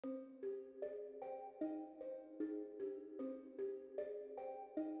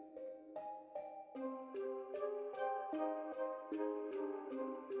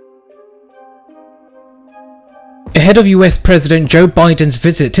Ahead of US President Joe Biden's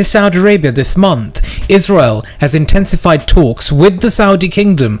visit to Saudi Arabia this month, Israel has intensified talks with the Saudi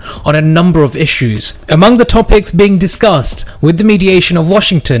kingdom on a number of issues. Among the topics being discussed with the mediation of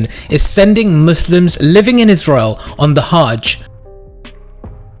Washington is sending Muslims living in Israel on the Hajj.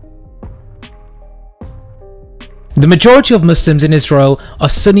 The majority of Muslims in Israel are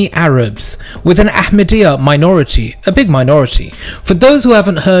Sunni Arabs, with an Ahmadiyya minority, a big minority. For those who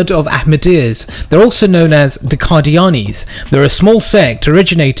haven't heard of Ahmadis, they're also known as the Qadianis. They're a small sect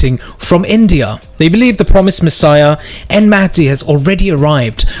originating from India. They believe the promised Messiah and Mahdi has already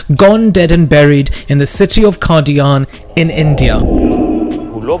arrived, gone dead and buried in the city of Qadian in India.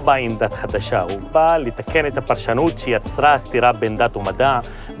 הוא לא בא עם דת חדשה, הוא בא לתקן את הפרשנות שיצרה סתירה בין דת ומדע,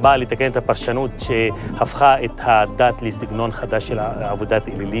 בא לתקן את הפרשנות שהפכה את הדת לסגנון חדש של עבודת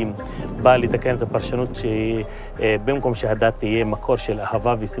אלילים, בא לתקן את הפרשנות שבמקום שהדת תהיה מקור של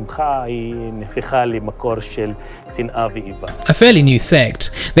אהבה ושמחה, היא נהפכה למקור של שנאה ואיבה. A fairly new sect.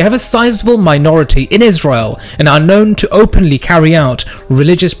 They have a sizable minority in Israel and are known to openly carry out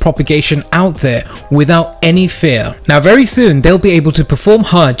religious propagation out there without any fear. Now very soon they'll be able to perform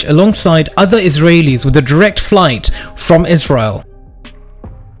Hajj alongside other Israelis with a direct flight from Israel.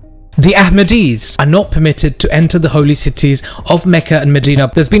 The Ahmadis are not permitted to enter the holy cities of Mecca and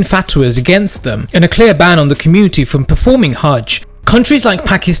Medina. There's been fatwas against them and a clear ban on the community from performing Hajj. Countries like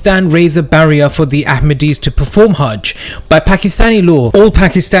Pakistan raise a barrier for the Ahmadis to perform Hajj. By Pakistani law, all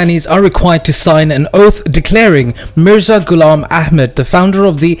Pakistanis are required to sign an oath declaring Mirza Ghulam Ahmad, the founder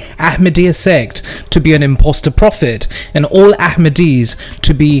of the Ahmadiyya sect, to be an impostor prophet, and all Ahmadis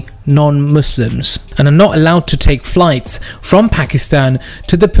to be non-Muslims, and are not allowed to take flights from Pakistan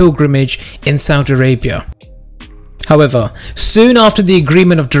to the pilgrimage in Saudi Arabia. However, soon after the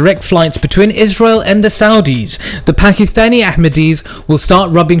agreement of direct flights between Israel and the Saudis, the Pakistani Ahmadis will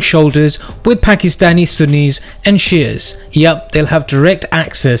start rubbing shoulders with Pakistani Sunnis and Shias. Yep, they'll have direct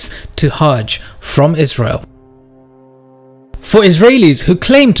access to Hajj from Israel. For Israelis who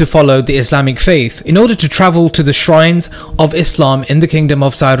claim to follow the Islamic faith, in order to travel to the shrines of Islam in the Kingdom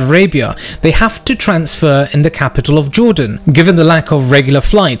of Saudi Arabia, they have to transfer in the capital of Jordan, given the lack of regular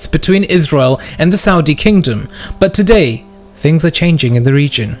flights between Israel and the Saudi Kingdom. But today, things are changing in the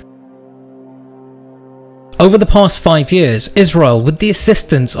region. Over the past 5 years, Israel, with the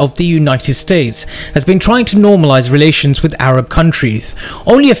assistance of the United States, has been trying to normalize relations with Arab countries.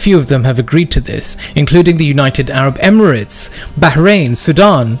 Only a few of them have agreed to this, including the United Arab Emirates, Bahrain,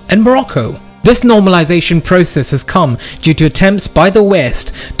 Sudan, and Morocco. This normalization process has come due to attempts by the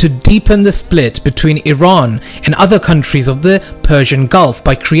West to deepen the split between Iran and other countries of the Persian Gulf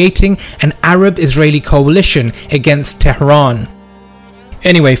by creating an Arab-Israeli coalition against Tehran.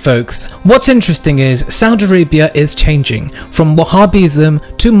 Anyway folks, what's interesting is Saudi Arabia is changing from Wahhabism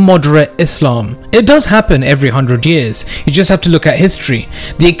to moderate Islam. It does happen every 100 years, you just have to look at history.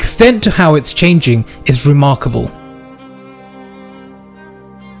 The extent to how it's changing is remarkable.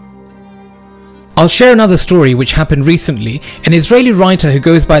 I'll share another story which happened recently. An Israeli writer who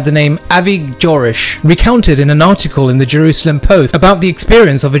goes by the name Avī Ṭālib recounted in an article in the Jerusalem Post about the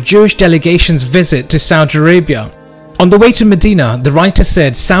experience of a Jewish delegation's visit to Saudi Arabia. On the way to Medina, the writer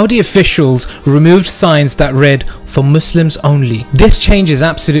said Saudi officials removed signs that read, "For Muslims only." This change is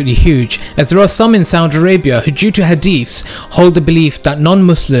absolutely huge, as there are some in Saudi Arabia who, due to hadiths, hold the belief that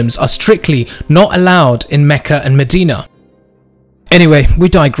non-Muslims are strictly not allowed in Mecca and Medina. Anyway, we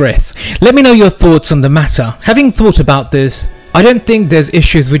digress. Let me know your thoughts on the matter. Having thought about this, I don't think there's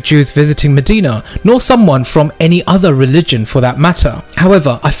issues with Jews visiting Medina, nor someone from any other religion for that matter.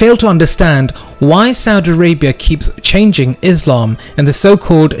 However, I fail to understand why Saudi Arabia keeps changing Islam and the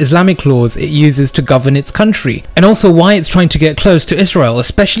so-called Islamic laws it uses to govern its country, and also why it's trying to get close to Israel,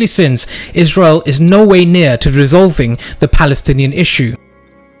 especially since Israel is no way near to resolving the Palestinian issue.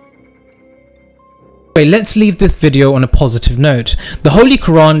 Anyway, let's leave this video on a positive note. The Holy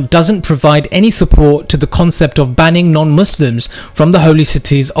Quran doesn't provide any support to the concept of banning non-Muslims from the holy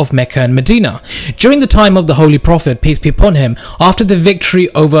cities of Mecca and Medina. During the time of the Holy Prophet, peace be upon him, after the victory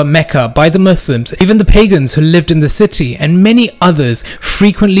over Mecca by the Muslims, even the pagans who lived in the city and many others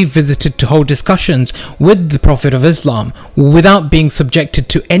frequently visited to hold discussions with the Prophet of Islam without being subjected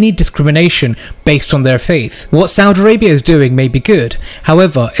to any discrimination based on their faith. What Saudi Arabia is doing may be good,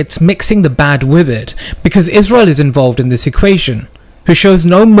 however, it's mixing the bad with it, because Israel is involved in this equation, who shows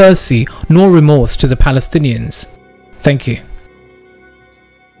no mercy nor remorse to the Palestinians. Thank you.